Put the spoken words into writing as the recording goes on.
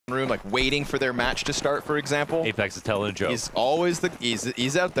room, like waiting for their match to start, for example. Apex is telling a joke. He's always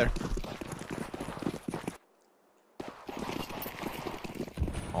he's out there.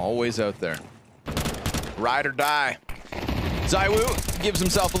 Always out there. Ride or die. ZywOo gives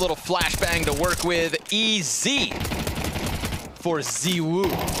himself a little flashbang to work with. EZ for ZywOo.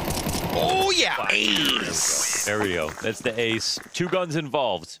 Oh yeah, ace. There we go. That's the ace. 2 guns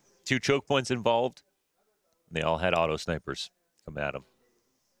involved, 2 choke points involved. And they all had auto snipers come at him.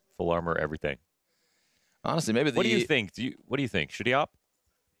 Full armor, everything. Honestly, maybe What do you think? What do you think? Should he op?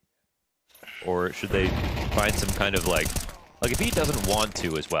 Or should they find some kind of like if he doesn't want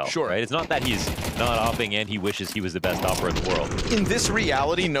to as well, sure. Right? It's not that he's not opping and he wishes he was the best opper in the world. In this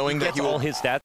reality, knowing that he all his stats